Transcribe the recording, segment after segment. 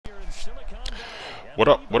What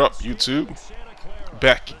up, YouTube?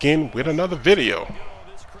 Back again with another video.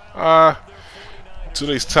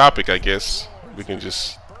 Today's topic, I guess, we can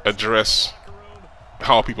just address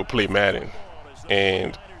how people play Madden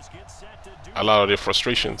and a lot of their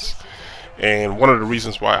frustrations. And one of the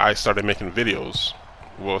reasons why I started making videos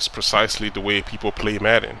was precisely the way people play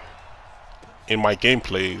Madden. In my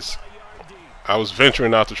gameplays, I was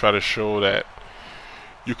venturing out to try to show that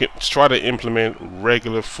you can try to implement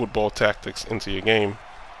regular football tactics into your game.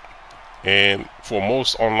 And for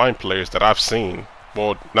most online players that I've seen,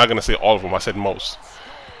 well, not gonna say all of them, I said most,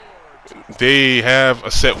 they have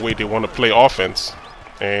a set way they want to play offense,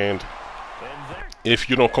 and if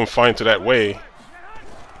you don't confine to that way,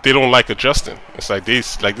 they don't like adjusting. It's like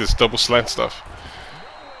this double slant stuff.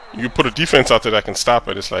 You put a defense out there that can stop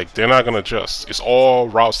it, it's like they're not gonna adjust. It's all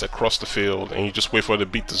routes that cross the field, and you just wait for it to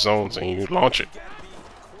beat the zones and you launch it.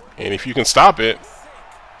 And if you can stop it,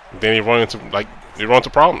 then you run into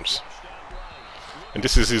problems. And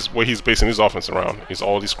this is what he's basing his offense around, is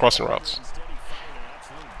all these crossing routes.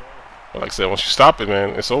 But like I said, once you stop it,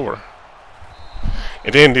 man, it's over.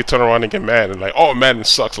 And then they turn around and get mad and like, oh, Madden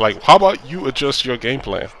sucks. Like, how about you adjust your game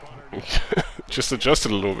plan? Just adjust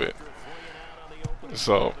it a little bit.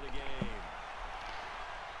 So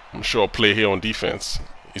I'm sure I'll play here on defense.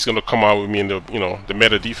 He's gonna come out with me in the the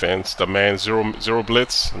meta defense, the man zero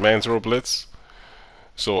blitz.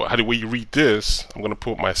 So how do we read this? I'm gonna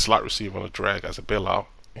put my slot receiver on a drag as a bailout,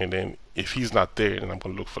 and then if he's not there, then I'm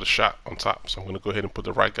gonna look for the shot on top. So I'm gonna go ahead and put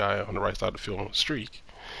the right guy on the right side of the field on a streak,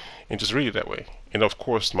 and just read it that way. And of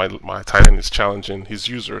course, my tight end is challenging his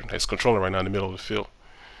user that's controlling right now in the middle of the field.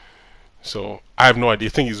 So I have no idea.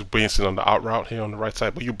 I think he's basing on the out route here on the right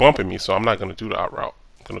side, but you're bumping me, so I'm not gonna do the out route.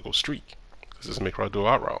 I'm gonna go streak. This make right do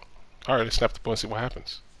out route. Alright, let's snap the ball and see what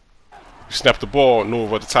happens. You snap the ball, know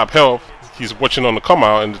over the top help. He's watching on the come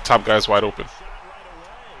out, and the top guy's wide open.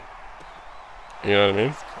 You know what I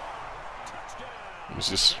mean?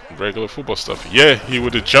 It's just regular football stuff. Yeah, he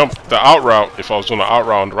would have jumped the out route if I was doing the out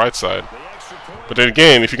route on the right side. But then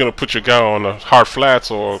again, if you're gonna put your guy on the hard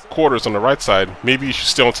flats or quarters on the right side, maybe you should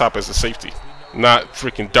stay on top as a safety, not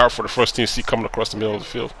freaking dart for the first team you see coming across the middle of the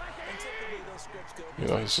field. You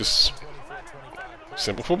know, it's just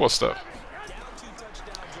simple football stuff.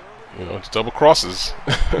 You know, it's double crosses.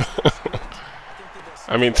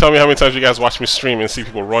 I mean, tell me how many times you guys watch me stream and see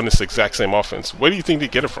people run this exact same offense. Where do you think they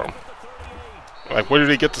get it from? Like, where do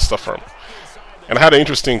they get this stuff from? And I had an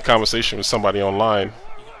interesting conversation with somebody online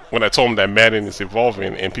when I told them that Madden is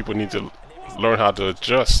evolving and people need to learn how to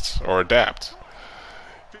adjust or adapt.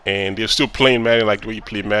 And they're still playing Madden like the way you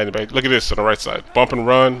play Madden. Look at this on the right side. Bump and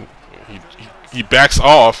run. He backs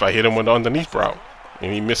off. I hit him with the underneath route.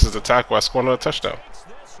 And he misses the tackle. I score another touchdown.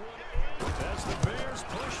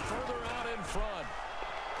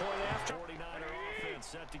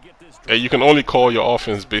 And you can only call your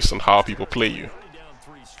offense based on how people play you.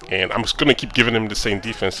 And I'm just going to keep giving him the same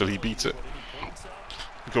defense till he beats it.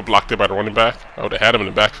 You go blocked there by the running back. I would have had him in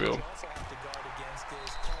the backfield.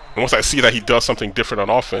 And once I see that he does something different on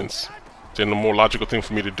offense, then the more logical thing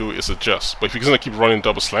for me to do is adjust. But if he's going to keep running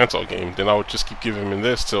double slants all game, then I would just keep giving him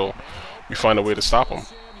this till we find a way to stop him.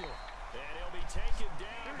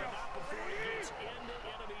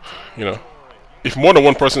 You know, if more than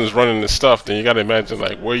one person is running this stuff, then you got to imagine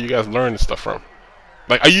like where you guys learn this stuff from.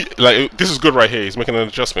 Like, this is good right here. He's making an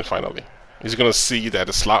adjustment finally. He's going to see that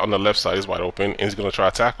the slot on the left side is wide open, and he's going to try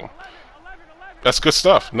to tackle him. That's good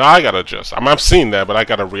stuff. Now I got to adjust. I'm seeing that, but I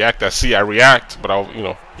got to react. I react, but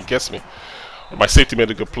he gets me. My safety made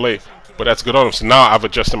a good play, but that's good on him. So now I've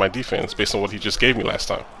adjusted my defense based on what he just gave me last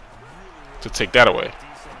time to take that away.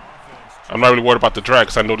 I'm not really worried about the drag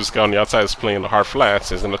because I know this guy on the outside is playing the hard flats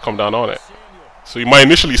and he's going to come down on it. So he might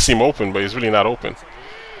initially seem open, but he's really not open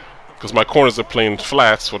because my corners are playing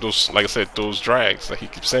flats for those, like I said, those drags that he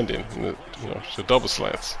keeps sending, the double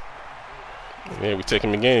slants. And then we take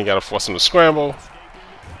him again. You got to force him to scramble.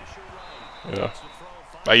 You know,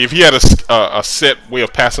 like if he had a set way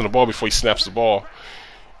of passing the ball before he snaps the ball,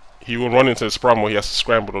 he will run into this problem where he has to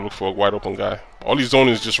scramble to look for a wide open guy. All he's doing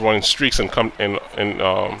is just running streaks and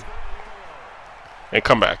comebacks.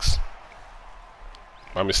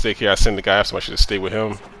 My mistake here. I sent the guy after. I should have stayed with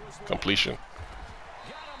him. Completion.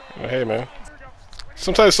 Well, hey man,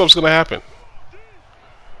 sometimes stuff's gonna happen,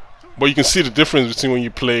 but you can see the difference between when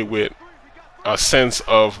you play with a sense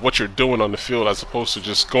of what you're doing on the field as opposed to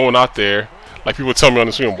just going out there. Like people tell me on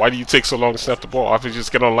the screen, why do you take so long to snap the ball? I have to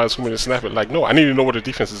just get on the line of scrimmage and snap it. Like, no, I need to know where the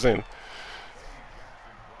defense is in.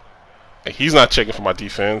 Like, he's not checking for my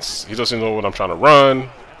defense. He doesn't know what I'm trying to run.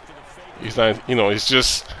 He's not, it's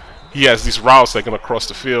just he has these routes that are going to cross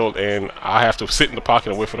the field, and I have to sit in the pocket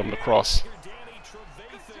and wait for them to cross.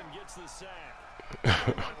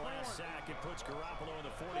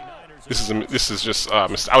 This is just I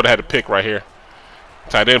would have had a pick right here.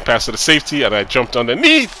 Tight end pass to the safety, and I jumped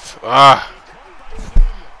underneath.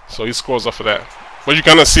 So he scores off of that. But you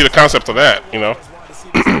kind of see the concept of that, you know.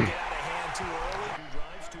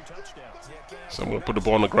 So I'm going to put the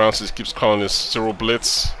ball on the ground since he keeps calling this zero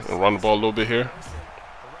blitz and run the ball a little bit here.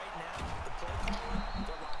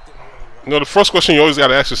 You know, the first question you always got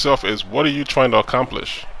to ask yourself is, what are you trying to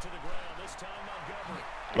accomplish?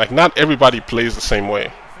 Like, not everybody plays the same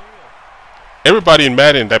way. Everybody in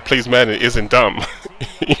Madden that plays Madden isn't dumb.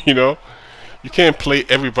 You know? You can't play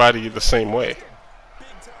everybody the same way.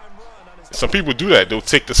 Some people do that. They'll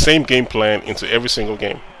take the same game plan into every single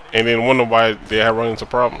game and then wonder why they have run into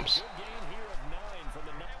problems.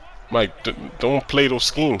 Like, don't play those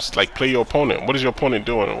schemes. Like, play your opponent. What is your opponent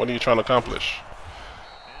doing? What are you trying to accomplish?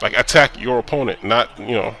 Like, attack your opponent, not,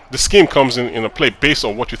 you know, the scheme comes in a play based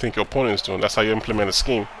on what you think your opponent is doing. That's how you implement a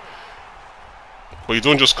scheme. But you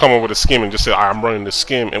don't just come up with a scheme and just say, I'm running this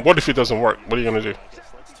scheme. And what if it doesn't work? What are you going to do?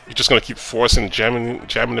 You're just going to keep forcing, jamming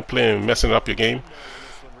the play and messing up your game?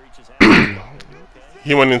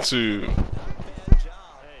 He went into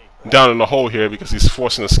down in the hole here because he's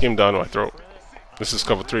forcing the scheme down my throat. This is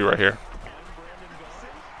cover 3 right here.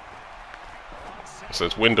 It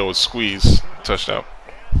says window squeeze, touchdown.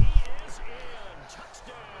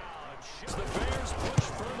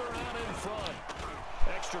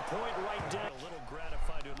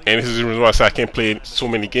 And this is the reason why I say I can't play so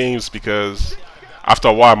many games, because after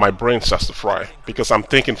a while my brain starts to fry, because I'm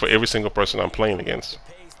thinking for every single person I'm playing against.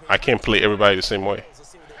 I can't play everybody the same way.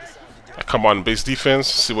 I come on base defense,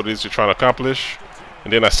 see what it is you're trying to accomplish,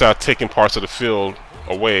 and then I start taking parts of the field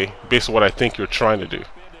away based on what I think you're trying to do.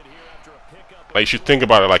 Like, you should think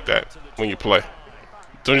about it like that when you play.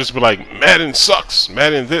 Don't just be like, Madden sucks,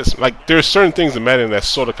 Madden this. Like, there's certain things in Madden that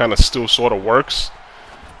sort of still sort of works.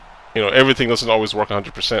 You know, everything doesn't always work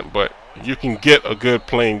 100%, but you can get a good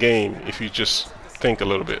playing game if you just think a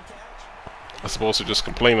little bit, as opposed to just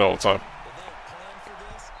complaining all the time.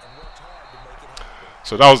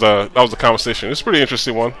 So that was the conversation. It's a pretty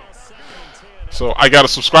interesting one. So I got a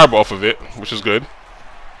subscriber off of it, which is good.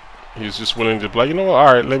 He's just willing to be like, you know what,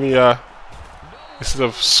 alright, let me instead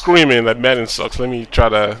of screaming that Madden sucks, let me try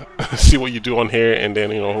to see what you do on here, and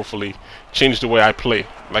then, you know, hopefully change the way I play,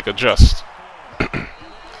 like adjust.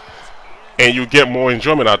 And you get more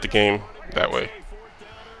enjoyment out the game that way.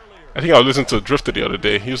 I think I listened to Drifter the other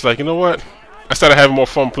day. He was like, you know what, I started having more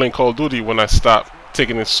fun playing Call of Duty when I stopped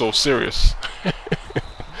taking it so serious.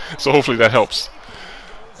 So hopefully that helps.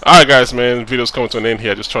 Alright guys, man, the video's coming to an end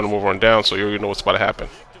here. Just trying to move on down so you already know what's about to happen.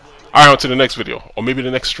 Alright, on to the next video, or maybe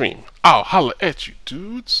the next stream. I'll holla at you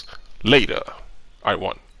dudes later. Alright,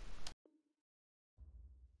 one.